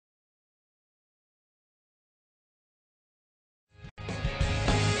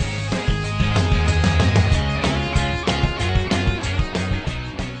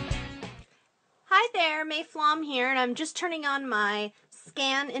there, Mayflom here, and I'm just turning on my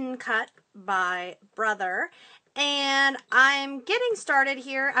Scan and Cut by Brother, and I'm getting started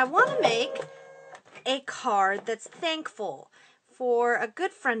here. I want to make a card that's thankful for a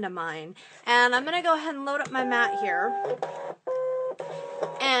good friend of mine, and I'm going to go ahead and load up my mat here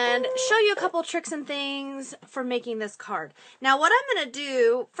and show you a couple tricks and things for making this card. Now what I'm going to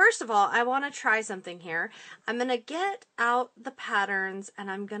do, first of all, I want to try something here. I'm going to get out the patterns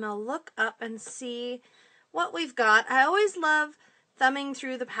and I'm going to look up and see what we've got. I always love thumbing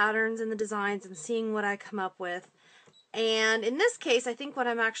through the patterns and the designs and seeing what I come up with. And in this case, I think what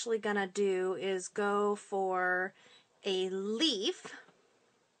I'm actually going to do is go for a leaf.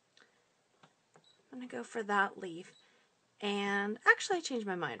 I'm going to go for that leaf. And actually, I changed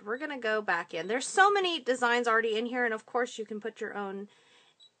my mind. We're going to go back in. There's so many designs already in here, and of course you can put your own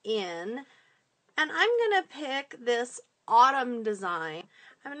in. And I'm going to pick this autumn design.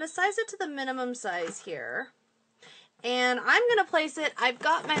 I'm going to size it to the minimum size here. And I'm going to place it, I've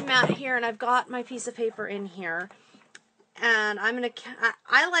got my mat here, and I've got my piece of paper in here. And I'm going to,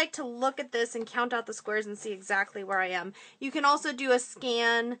 I like to look at this and count out the squares and see exactly where I am. You can also do a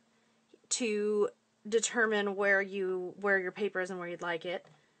scan to determine where your paper is and where you'd like it.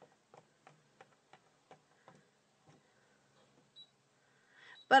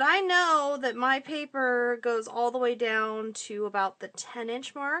 But I know that my paper goes all the way down to about the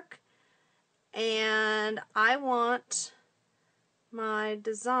 10-inch mark, and I want my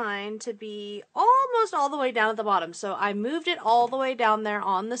design to be almost all the way down at the bottom. So I moved it all the way down there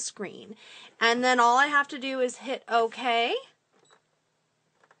on the screen. And then all I have to do is hit OK,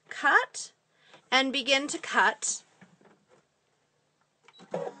 cut, and begin to cut.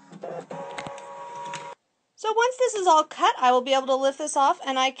 So once this is all cut, I will be able to lift this off,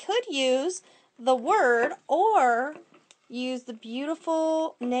 and I could use the word or use the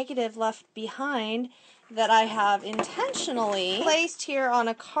beautiful negative left behind that I have intentionally placed here on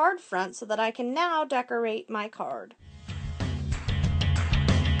a card front so that I can now decorate my card.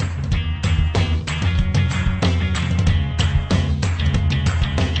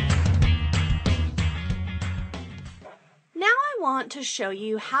 Now I want to show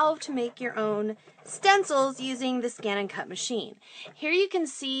you how to make your own stencils using the Scan and Cut machine. Here you can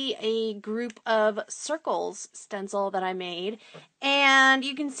see a group of circles stencil that I made, and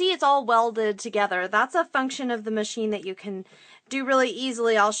you can see it's all welded together. That's a function of the machine that you can do really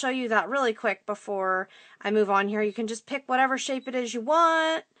easily. I'll show you that really quick before I move on here. You can just pick whatever shape it is you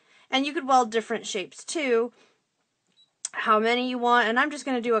want, and you could weld different shapes too, how many you want, and I'm just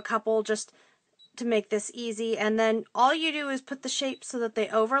going to do a couple just to make this easy. And then all you do is put the shapes so that they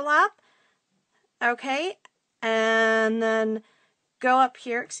overlap. Okay, and then go up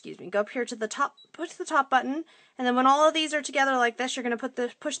here, go up here to the top, push the top button, and then when all of these are together like this, you're going to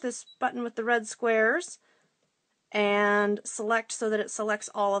push this button with the red squares and select so that it selects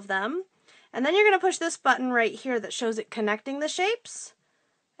all of them. And then you're going to push this button right here that shows it connecting the shapes,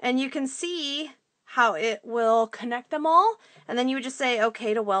 and you can see how it will connect them all. And then you would just say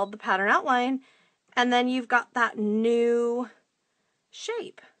okay to weld the pattern outline, and then you've got that new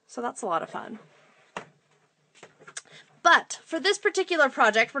shape. So that's a lot of fun. But for this particular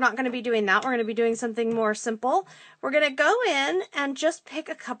project, we're not going to be doing that. We're going to be doing something more simple. We're going to go in and just pick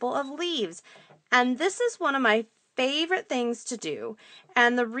a couple of leaves. And this is one of my favorite things to do.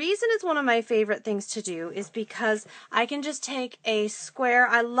 And the reason it's one of my favorite things to do is because I can just take a square.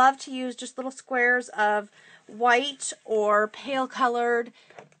 I love to use just little squares of white or pale colored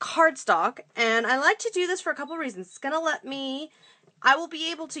cardstock. And I like to do this for a couple reasons. It's going to let me, I will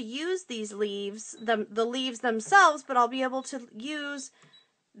be able to use these leaves, the leaves themselves, but I'll be able to use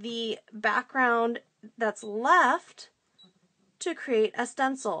the background that's left to create a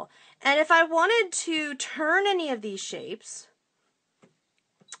stencil. And if I wanted to turn any of these shapes,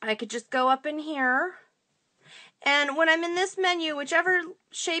 I could just go up in here, and when I'm in this menu, whichever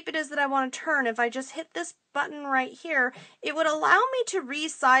shape it is that I want to turn, if I just hit this button right here, it would allow me to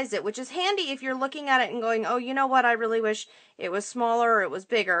resize it, which is handy if you're looking at it and going, oh, you know what, I really wish it was smaller or it was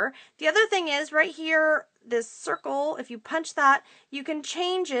bigger. The other thing is right here, this circle, if you punch that, you can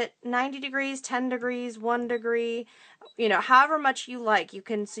change it 90 degrees, 10 degrees, 1 degree, you know, however much you like.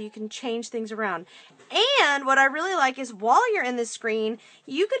 So you can change things around. And what I really like is while you're in this screen,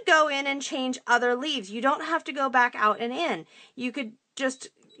 you could go in and change other leaves. You don't have to go back out and in. You could just,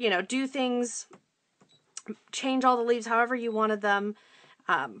 you know, do things, change all the leaves however you wanted them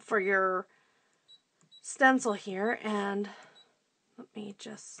for your stencil here. And let me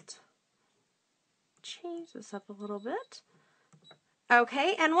just change this up a little bit.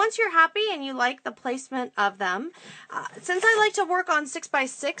 Okay, and once you're happy and you like the placement of them, since I like to work on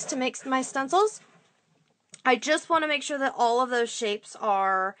 6x6 to make my stencils, I just want to make sure that all of those shapes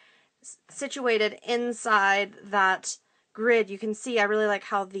are situated inside that grid. You can see I really like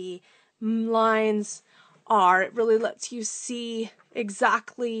how the lines are. It really lets you see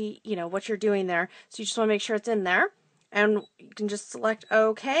exactly, you know, what you're doing there. So you just want to make sure it's in there. And you can just select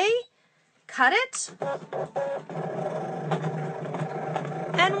OK, cut it.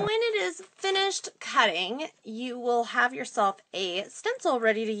 And when it is finished cutting, you will have yourself a stencil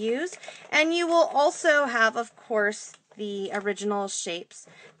ready to use, and you will also have, of course, the original shapes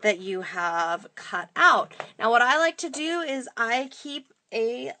that you have cut out. Now, what I like to do is I keep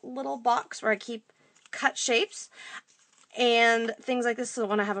a little box where I keep cut shapes and things like this, so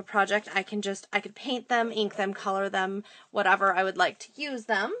when I have a project, I could paint them, ink them, color them, whatever I would like to use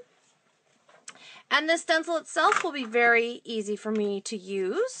them. And this stencil itself will be very easy for me to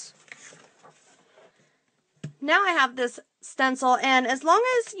use. Now I have this stencil, and as long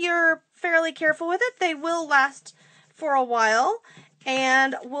as you're fairly careful with it, they will last for a while,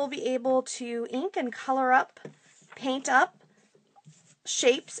 and we'll be able to ink and color up, paint up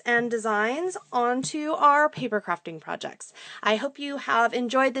shapes and designs onto our paper crafting projects. I hope you have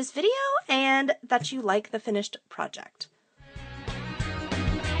enjoyed this video and that you like the finished project.